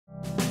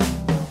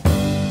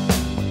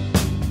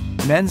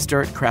Men's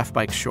dirt craft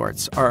bike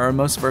shorts are our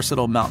most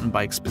versatile mountain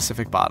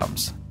bike-specific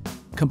bottoms.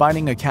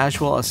 Combining a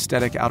casual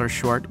aesthetic outer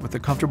short with a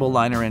comfortable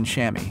liner and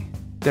chamois,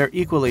 they're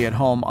equally at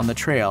home on the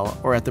trail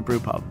or at the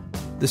brewpub.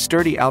 The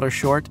sturdy outer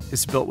short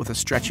is built with a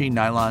stretchy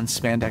nylon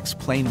spandex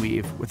plain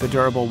weave with a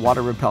durable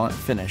water-repellent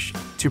finish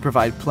to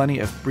provide plenty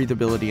of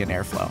breathability and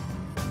airflow.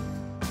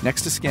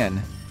 Next to skin,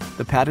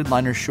 the padded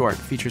liner short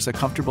features a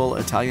comfortable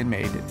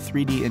Italian-made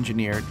 3D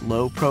engineered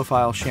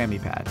low-profile chamois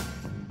pad.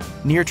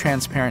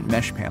 Near-transparent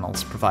mesh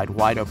panels provide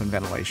wide-open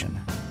ventilation.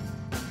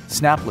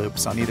 Snap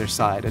loops on either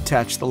side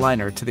attach the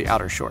liner to the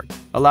outer short,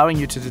 allowing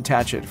you to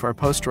detach it for a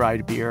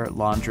post-ride beer,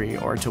 laundry,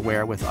 or to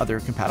wear with other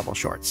compatible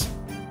shorts.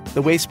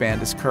 The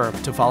waistband is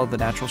curved to follow the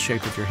natural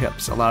shape of your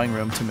hips, allowing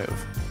room to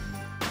move.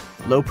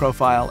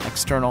 Low-profile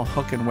external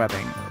hook and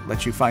webbing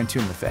let you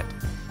fine-tune the fit.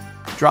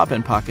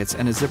 Drop-in pockets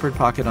and a zippered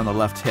pocket on the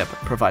left hip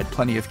provide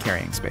plenty of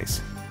carrying space.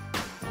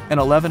 An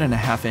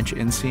 11.5-inch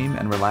inseam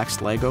and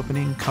relaxed leg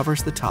opening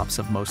covers the tops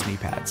of most knee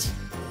pads.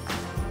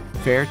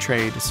 Fair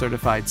Trade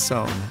certified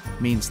sewn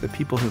means the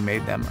people who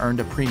made them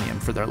earned a premium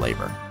for their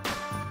labor.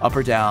 Up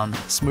or down,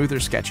 smooth or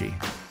sketchy,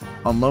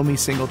 on loamy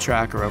single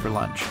track or over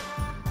lunch,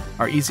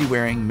 our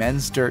easy-wearing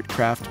men's dirt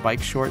craft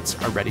bike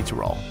shorts are ready to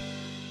roll.